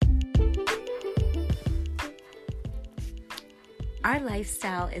Our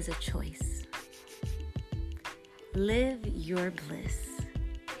lifestyle is a choice. Live your bliss.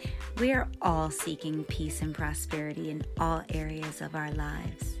 We are all seeking peace and prosperity in all areas of our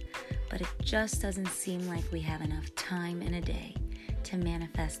lives, but it just doesn't seem like we have enough time in a day to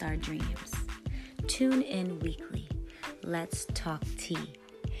manifest our dreams. Tune in weekly. Let's talk tea.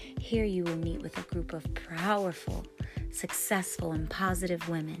 Here you will meet with a group of powerful, successful, and positive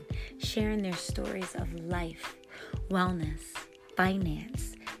women sharing their stories of life, wellness,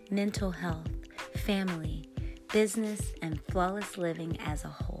 finance, mental health, family, business, and flawless living as a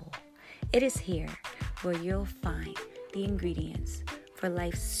whole. It is here where you'll find the ingredients for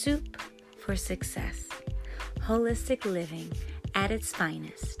life's soup for success. Holistic living at its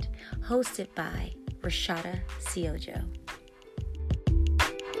finest, hosted by Rashada Siojo.